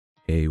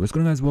Hey, what's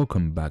going on guys,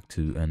 welcome back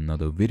to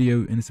another video.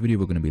 In this video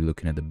we're going to be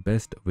looking at the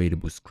best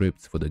available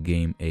scripts for the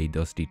game A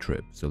Dusty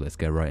Trip, so let's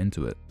get right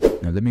into it.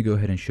 Now let me go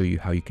ahead and show you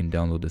how you can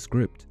download the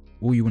script.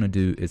 All you want to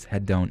do is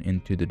head down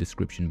into the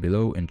description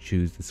below and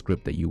choose the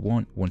script that you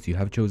want. Once you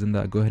have chosen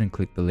that, go ahead and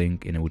click the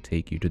link and it will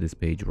take you to this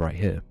page right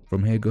here.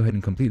 From here, go ahead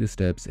and complete the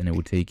steps and it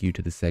will take you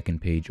to the second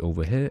page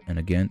over here. And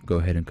again, go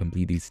ahead and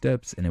complete these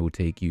steps and it will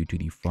take you to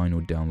the final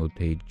download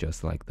page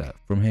just like that.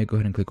 From here, go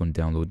ahead and click on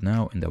download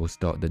now and that will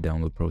start the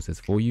download process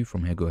for you.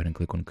 From here, go ahead and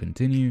click on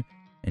continue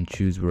and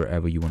choose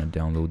wherever you want to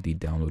download the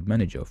download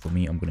manager. For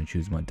me, I'm going to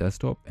choose my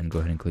desktop and go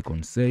ahead and click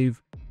on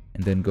save.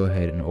 And then go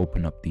ahead and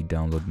open up the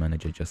download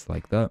manager just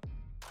like that.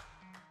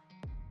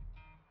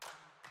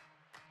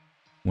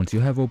 Once you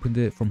have opened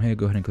it, from here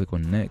go ahead and click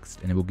on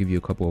next and it will give you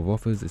a couple of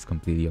offers. It's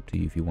completely up to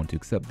you if you want to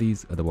accept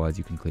these, otherwise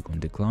you can click on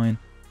decline,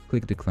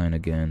 click decline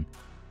again,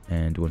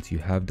 and once you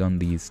have done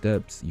these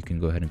steps you can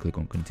go ahead and click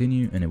on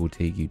continue and it will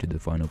take you to the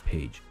final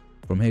page.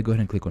 From here go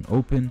ahead and click on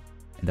open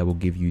and that will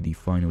give you the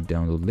final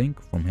download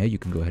link. From here you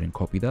can go ahead and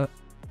copy that,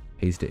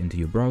 paste it into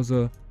your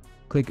browser,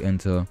 click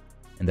enter,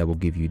 and that will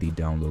give you the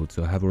download.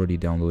 So I have already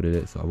downloaded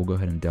it, so I will go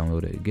ahead and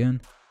download it again,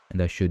 and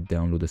that should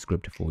download the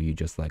script for you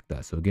just like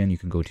that. So again, you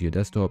can go to your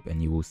desktop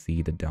and you will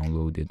see the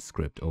downloaded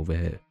script over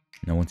here.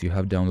 Now once you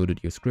have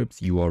downloaded your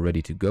scripts, you are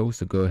ready to go.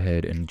 So go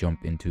ahead and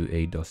jump into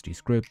a Dusty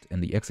script,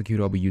 and the execute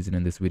I'll be using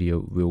in this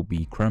video will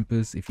be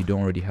Krampus. If you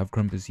don't already have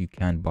Krampus, you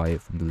can buy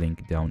it from the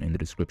link down in the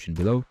description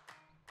below.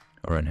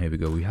 Alright, here we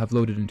go. We have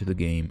loaded into the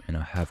game and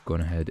I have gone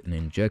ahead and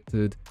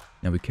injected.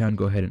 Now we can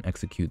go ahead and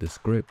execute the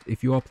script.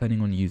 If you are planning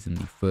on using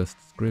the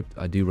first script,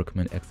 I do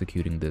recommend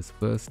executing this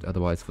first.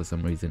 Otherwise, for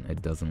some reason,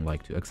 it doesn't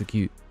like to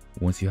execute.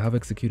 Once you have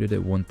executed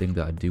it, one thing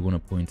that I do want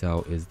to point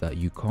out is that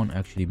you can't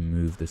actually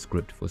move the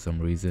script for some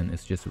reason.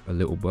 It's just a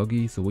little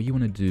buggy. So what you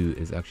want to do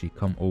is actually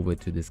come over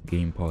to this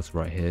game pass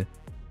right here.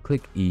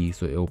 Click E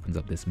so it opens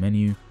up this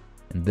menu,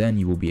 and then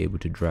you will be able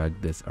to drag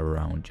this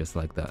around just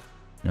like that.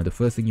 Now the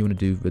first thing you want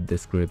to do with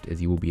this script is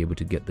you will be able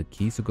to get the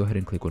key, so go ahead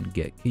and click on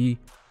get key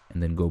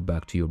and then go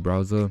back to your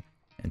browser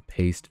and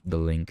paste the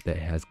link that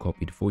it has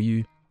copied for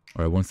you.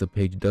 Alright, once the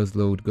page does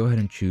load, go ahead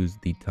and choose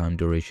the time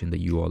duration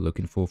that you are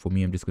looking for. For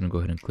me, I'm just going to go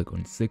ahead and click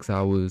on 6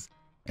 hours,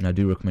 and I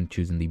do recommend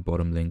choosing the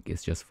bottom link,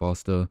 it's just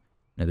faster.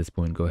 And at this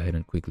point, go ahead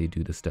and quickly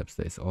do the steps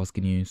that it's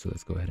asking you, so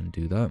let's go ahead and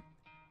do that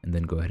and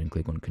then go ahead and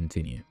click on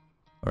continue.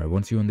 Alright,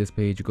 once you're on this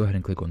page, go ahead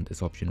and click on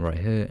this option right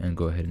here and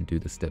go ahead and do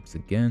the steps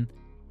again,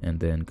 and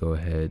then go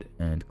ahead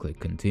and click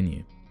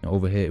continue. Now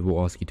over here it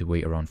will ask you to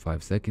wait around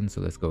 5 seconds,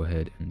 so let's go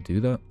ahead and do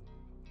that.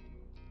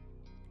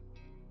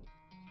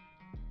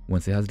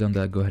 Once it has done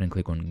that, go ahead and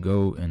click on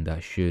go and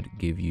that should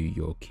give you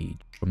your key.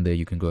 From there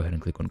you can go ahead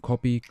and click on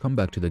copy, come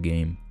back to the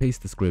game,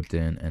 paste the script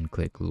in and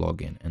click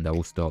login, and that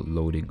will start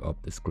loading up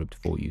the script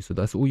for you. So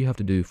that's all you have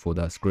to do for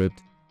that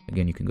script.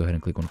 Again, you can go ahead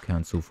and click on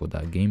cancel for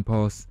that game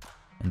pass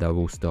and that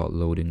will start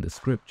loading the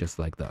script just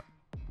like that.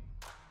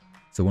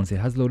 So once it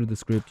has loaded the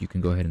script, you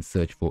can go ahead and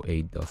search for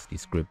a Dusty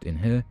script in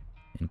here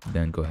and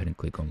then go ahead and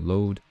click on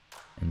load,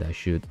 and that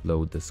should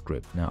load the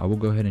script. Now I will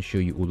go ahead and show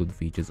you all of the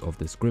features of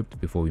the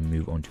script before we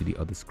move on to the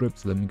other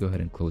scripts. Let me go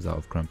ahead and close out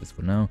of Krampus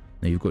for now.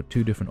 Now you've got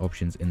two different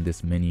options in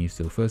this menu.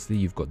 So firstly,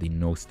 you've got the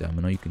no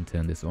stamina. You can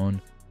turn this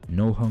on.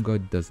 No hunger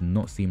does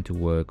not seem to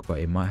work, but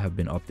it might have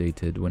been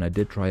updated. When I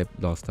did try it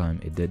last time,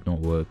 it did not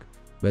work.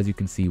 But as you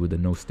can see, with the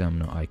no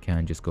stamina, I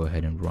can just go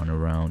ahead and run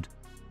around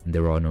and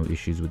there are no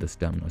issues with the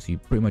stamina. So you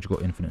pretty much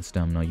got infinite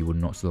stamina, you will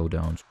not slow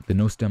down. The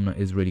no stamina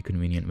is really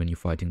convenient when you're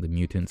fighting the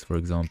mutants, for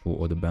example,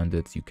 or the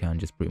bandits. You can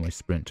just pretty much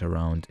sprint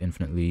around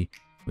infinitely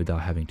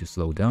without having to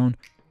slow down.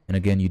 And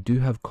again, you do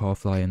have car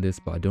fly in this,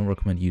 but I don't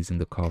recommend using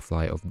the car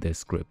fly of this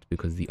script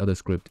because the other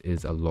script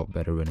is a lot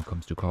better when it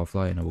comes to car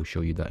fly, and I will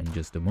show you that in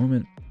just a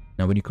moment.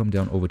 Now when you come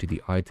down over to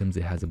the items,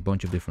 it has a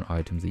bunch of different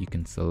items that you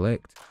can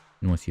select,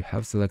 and once you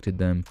have selected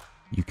them,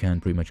 you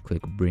can pretty much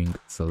click bring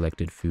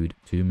selected food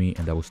to me,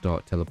 and that will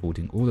start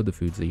teleporting all of the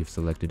foods that you've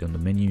selected on the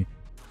menu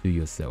to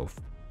yourself.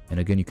 And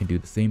again, you can do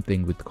the same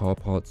thing with car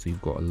parts. So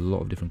you've got a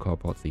lot of different car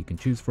parts that you can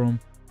choose from,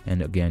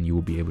 and again you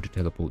will be able to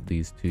teleport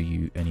these to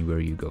you anywhere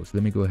you go. So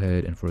let me go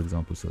ahead and, for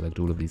example, select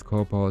all of these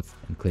car parts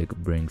and click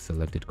bring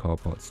selected car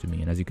parts to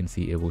me, and as you can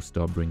see, it will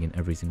start bringing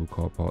every single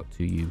car part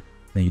to you.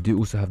 Now you do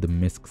also have the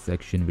misc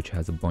section, which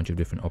has a bunch of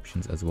different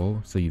options as well.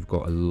 So you've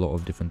got a lot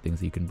of different things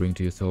that you can bring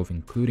to yourself,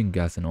 including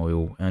gas and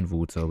oil and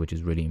water, which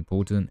is really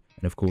important.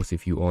 And of course,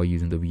 if you are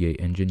using the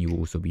V8 engine, you will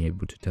also be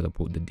able to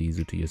teleport the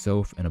diesel to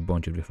yourself and a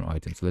bunch of different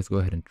items. So let's go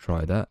ahead and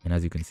try that. And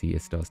as you can see,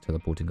 it starts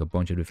teleporting a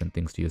bunch of different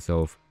things to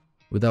yourself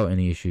without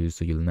any issues,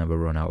 so you'll never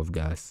run out of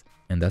gas.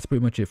 And that's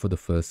pretty much it for the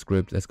first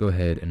script. Let's go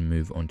ahead and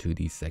move on to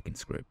the second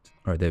script.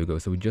 All right, there we go.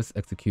 So we just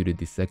executed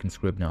the second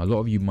script. Now a lot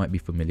of you might be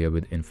familiar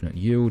with infinite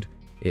yield.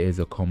 It is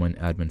a common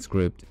admin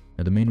script.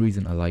 Now the main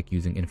reason I like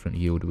using infinite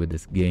yield with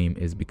this game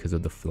is because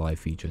of the fly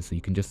feature. So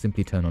you can just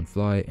simply turn on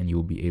fly and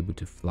you'll be able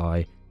to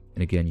fly.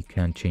 And again, you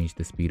can change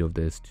the speed of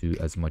this to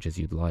as much as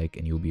you'd like,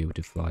 and you'll be able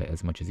to fly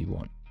as much as you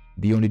want.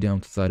 The only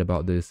downside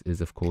about this is,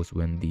 of course,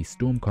 when the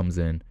storm comes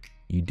in,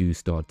 you do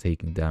start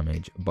taking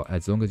damage. But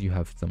as long as you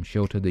have some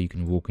shelter that you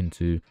can walk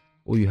into,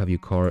 or you have your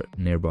car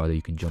nearby that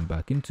you can jump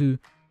back into,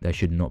 that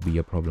should not be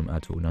a problem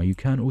at all. Now you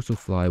can also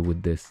fly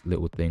with this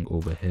little thing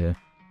over here,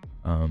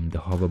 the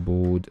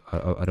hoverboard.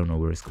 I don't know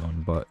where it's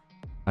gone, but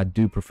I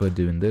do prefer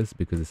doing this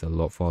because it's a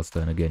lot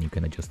faster, and again, you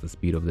can adjust the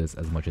speed of this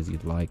as much as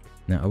you'd like.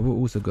 Now I will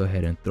also go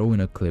ahead and throw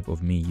in a clip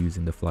of me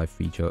using the fly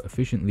feature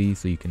efficiently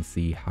so you can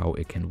see how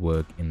it can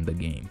work in the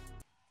game.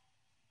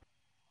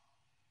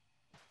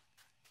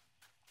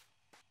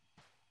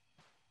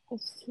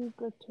 It's too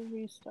good to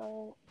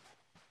restart.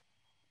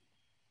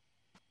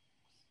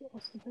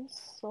 So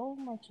there's so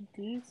much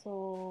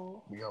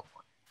diesel. Yep.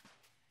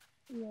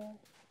 Yeah.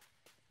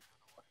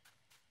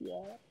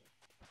 Yeah.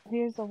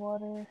 Here's the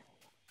water.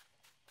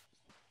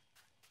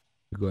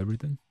 You got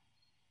everything?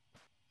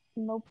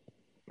 Nope.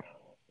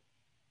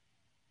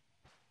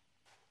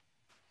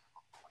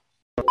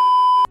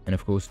 And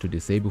of course, to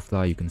disable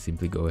fly, you can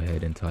simply go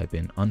ahead and type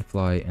in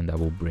unfly, and that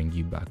will bring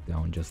you back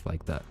down just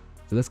like that.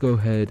 So let's go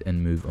ahead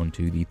and move on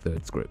to the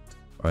third script.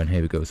 Alright,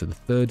 here we go. So the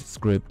third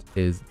script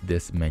is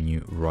this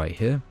menu right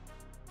here.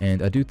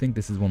 And I do think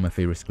this is one of my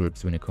favorite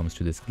scripts when it comes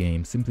to this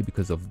game, simply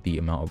because of the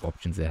amount of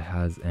options it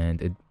has,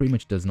 and it pretty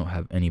much does not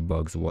have any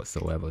bugs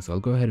whatsoever. So I'll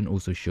go ahead and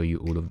also show you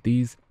all of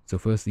these. So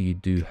firstly, you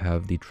do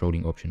have the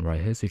trolling option right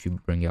here. So if you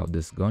bring out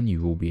this gun,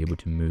 you will be able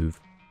to move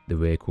the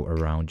vehicle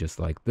around just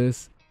like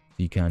this. So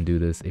you can do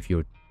this if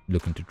you're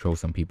looking to troll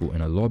some people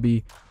in a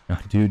lobby. I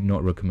do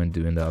not recommend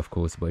doing that, of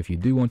course, but if you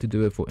do want to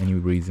do it for any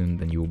reason,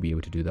 then you will be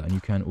able to do that. And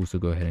you can also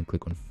go ahead and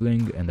click on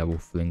fling, and that will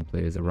fling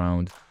players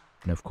around.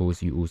 And of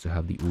course, you also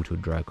have the auto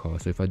drag car.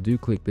 So if I do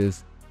click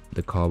this,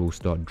 the car will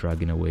start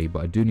dragging away,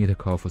 but I do need a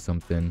car for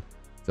something,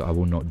 so I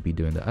will not be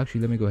doing that.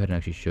 Actually, let me go ahead and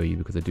actually show you,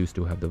 because I do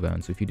still have the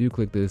van. So if you do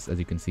click this, as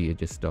you can see, it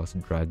just starts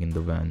dragging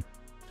the van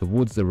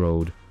towards the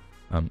road.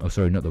 Oh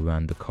sorry, not the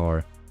van, the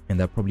car. And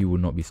that probably will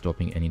not be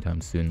stopping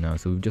anytime soon now.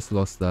 So we've just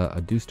lost that.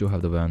 I do still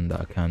have the van that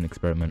I can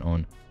experiment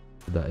on,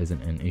 so that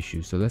isn't an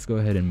issue. So let's go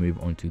ahead and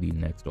move on to the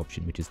next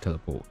option, which is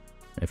teleport.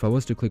 If I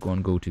was to click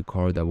on go to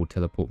car, that will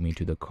teleport me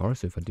to the car.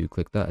 So if I do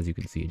click that, as you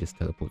can see, it just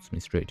teleports me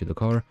straight to the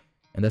car,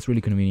 and that's really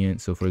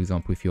convenient. So for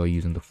example, if you are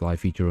using the fly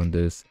feature on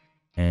this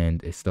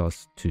and it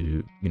starts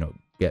to, you know,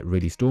 get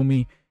really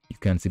stormy, you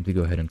can simply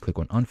go ahead and click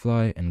on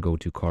unfly and go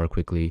to car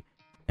quickly,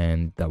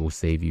 and that will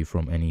save you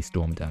from any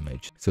storm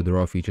damage. So there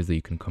are features that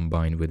you can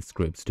combine with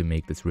scripts to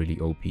make this really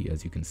OP,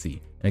 as you can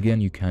see. And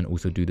again, you can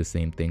also do the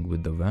same thing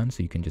with the van.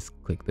 So you can just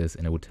click this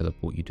and it will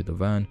teleport you to the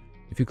van.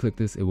 If you click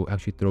this, it will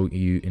actually throw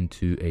you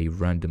into a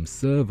random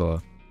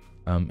server,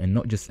 and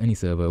not just any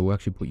server. It will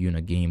actually put you in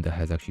a game that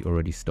has actually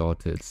already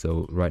started.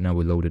 So right now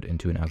we're loaded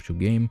into an actual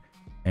game,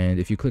 and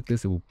if you click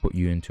this, it will put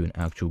you into an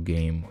actual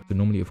game. So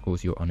normally, of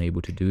course, you're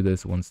unable to do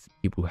this. Once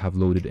people have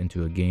loaded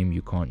into a game,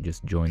 you can't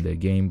just join their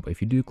game, but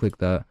if you do click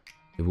that,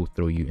 it will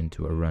throw you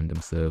into a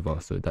random server.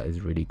 So that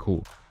is really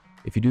cool.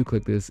 If you do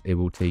click this, it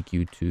will take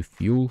you to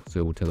fuel, so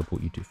it will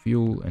teleport you to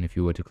fuel, and if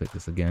you were to click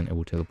this again, it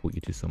will teleport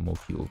you to some more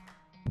fuel.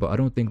 But I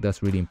don't think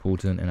that's really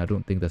important, and I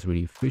don't think that's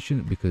really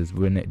efficient, because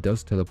when it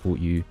does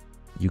teleport you,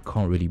 you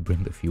can't really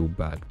bring the fuel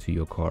back to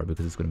your car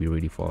because it's going to be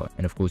really far.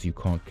 And of course, you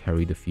can't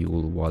carry the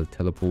fuel while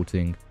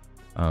teleporting.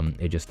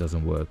 It just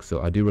doesn't work.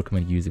 So I do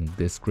recommend using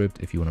this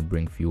script if you want to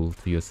bring fuel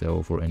to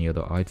yourself or any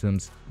other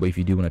items. But if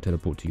you do want to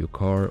teleport to your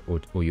car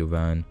or your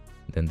van,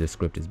 then this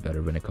script is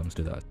better when it comes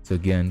to that. So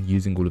again,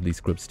 using all of these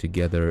scripts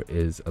together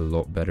is a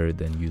lot better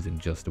than using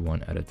just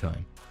one at a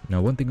time.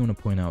 Now, one thing I want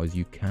to point out is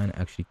you can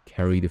actually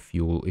carry the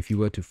fuel if you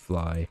were to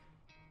fly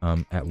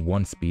at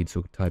 1 speed.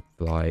 So type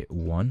fly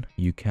 1,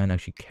 you can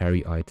actually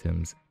carry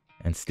items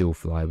and still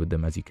fly with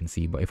them, as you can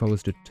see. But if I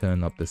was to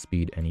turn up the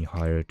speed any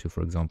higher to,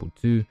 for example,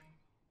 2,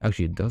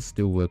 actually it does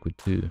still work with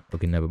 2.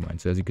 Okay, never mind.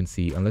 So as you can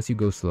see, unless you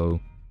go slow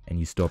and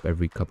you stop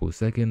every couple of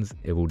seconds,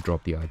 it will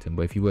drop the item.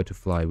 But if you were to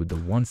fly with the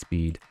 1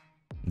 speed,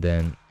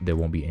 then there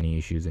won't be any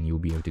issues, and you'll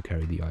be able to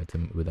carry the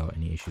item without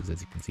any issues,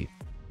 as you can see.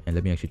 And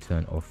let me actually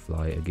turn off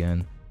fly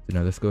again. So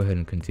now let's go ahead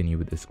and continue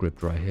with the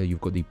script right here.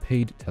 You've got the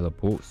paid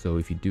teleport. So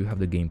if you do have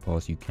the game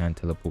pass, you can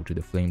teleport to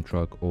the flame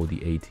truck or the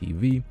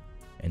ATV.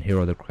 And here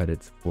are the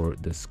credits for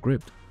the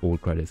script. All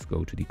credits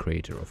go to the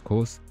creator, of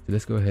course. So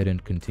let's go ahead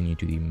and continue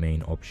to the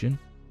main option.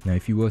 Now,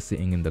 if you were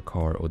sitting in the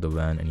car or the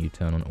van and you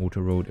turn on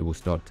auto road, it will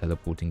start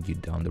teleporting you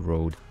down the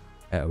road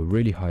at a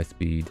really high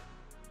speed.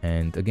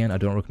 And again, I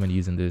don't recommend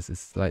using this. It's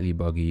slightly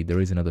buggy.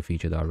 There is another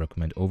feature that I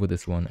recommend over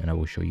this one, and I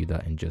will show you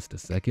that in just a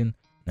second.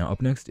 Now,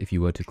 up next, if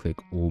you were to click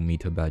all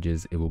meter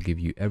badges, it will give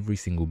you every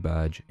single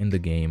badge in the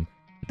game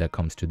that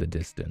comes to the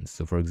distance.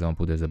 So for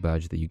example, there's a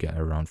badge that you get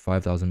around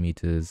 5,000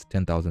 meters,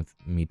 10,000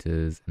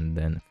 meters, and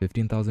then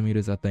 15,000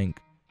 meters, I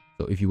think.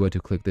 So if you were to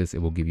click this, it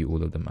will give you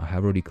all of them. I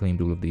have already claimed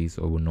all of these,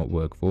 so it will not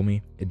work for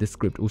me. This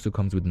script also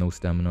comes with no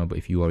stamina, but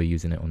if you are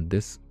using it on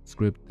this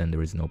script, then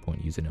there is no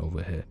point using it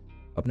over here.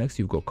 Up next,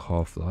 you've got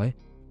car fly.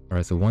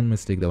 Alright, so one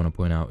mistake that I want to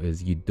point out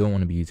is you don't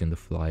want to be using the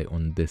fly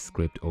on this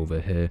script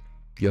over here.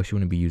 You actually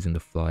want to be using the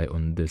fly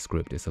on this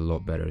script. It's a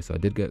lot better. So I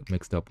did get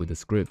mixed up with the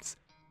scripts,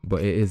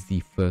 but it is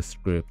the first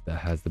script that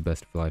has the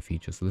best fly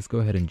feature. So let's go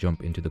ahead and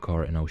jump into the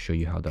car and I'll show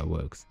you how that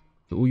works.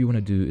 So all you want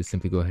to do is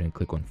simply go ahead and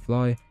click on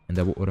fly, and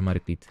that will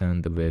automatically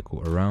turn the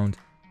vehicle around,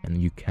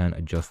 and you can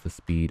adjust the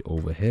speed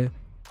over here.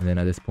 And then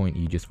at this point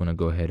you just want to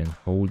go ahead and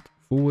hold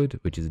forward,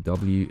 which is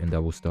W, and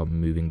that will start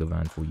moving the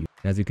van for you.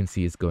 As you can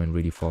see, it's going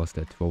really fast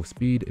at 12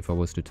 speed. If I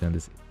was to turn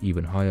this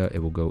even higher, it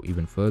will go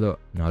even further.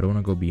 Now I don't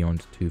want to go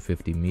beyond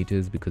 250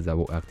 meters because that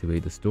will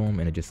activate the storm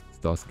and it just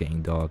starts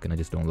getting dark, and I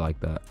just don't like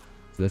that.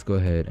 So let's go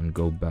ahead and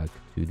go back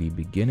to the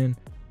beginning.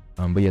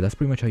 But yeah, that's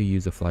pretty much how you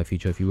use the fly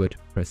feature. If you were to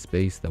press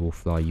space, that will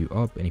fly you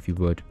up, and if you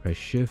were to press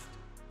shift,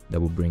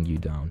 that will bring you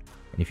down.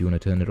 And if you want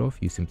to turn it off,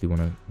 you simply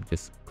want to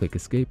just click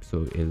escape,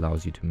 so it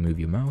allows you to move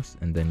your mouse,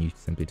 and then you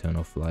simply turn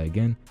off fly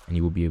again, and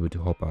you will be able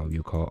to hop out of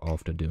your car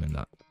after doing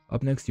that.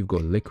 Up next, you've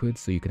got liquids,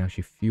 so you can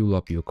actually fuel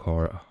up your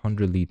car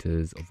 100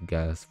 liters of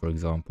gas, for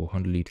example,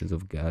 100 liters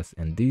of gas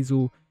and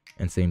diesel,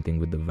 and same thing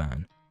with the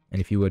van.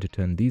 And if you were to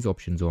turn these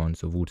options on,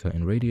 so water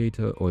and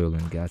radiator, oil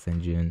and gas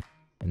engine,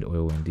 and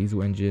oil and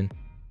diesel engine,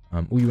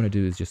 all you want to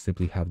do is just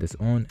simply have this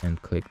on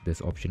and click this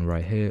option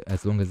right here.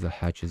 As long as the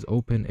hatch is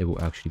open, it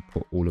will actually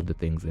put all of the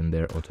things in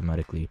there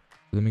automatically.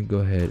 So let me go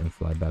ahead and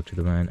fly back to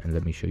the van and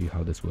let me show you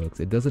how this works.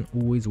 It doesn't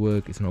always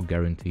work, it's not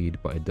guaranteed,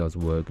 but it does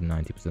work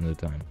 90% of the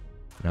time.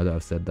 Now that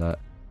I've said that,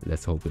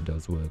 let's hope it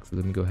does work. So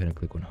let me go ahead and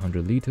click on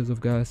 100 liters of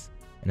gas,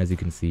 and as you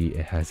can see,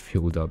 it has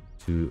fueled up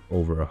to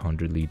over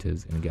 100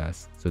 liters in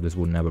gas. So this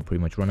will never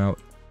pretty much run out.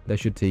 That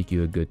should take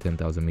you a good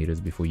 10,000 meters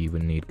before you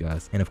even need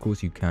gas. And of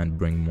course, you can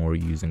bring more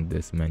using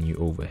this menu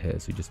over here.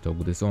 So just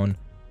toggle this on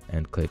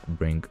and click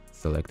bring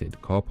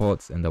selected car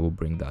parts, and that will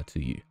bring that to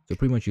you. So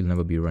pretty much you'll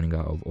never be running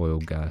out of oil,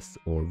 gas,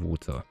 or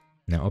water.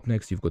 Now up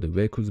next, you've got the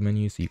vehicles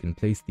menu, so you can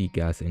place the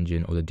gas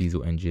engine or the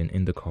diesel engine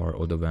in the car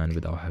or the van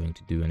without having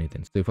to do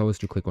anything. So if I was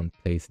to click on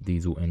place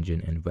diesel engine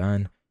in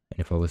van, and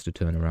if I was to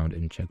turn around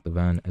and check the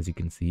van, as you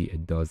can see,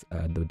 it does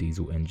add the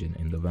diesel engine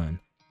in the van.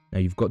 Now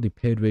you've got the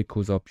paired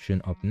vehicles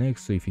option up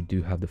next, so if you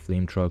do have the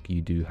flame truck,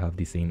 you do have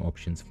the same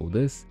options for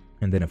this.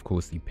 And then of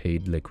course the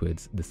paid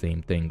liquids, the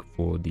same thing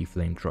for the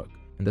flame truck.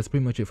 And that's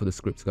pretty much it for the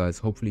scripts, guys.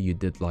 Hopefully you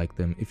did like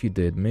them. If you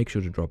did, make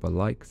sure to drop a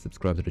like,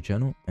 subscribe to the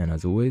channel, and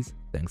as always,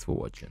 thanks for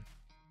watching.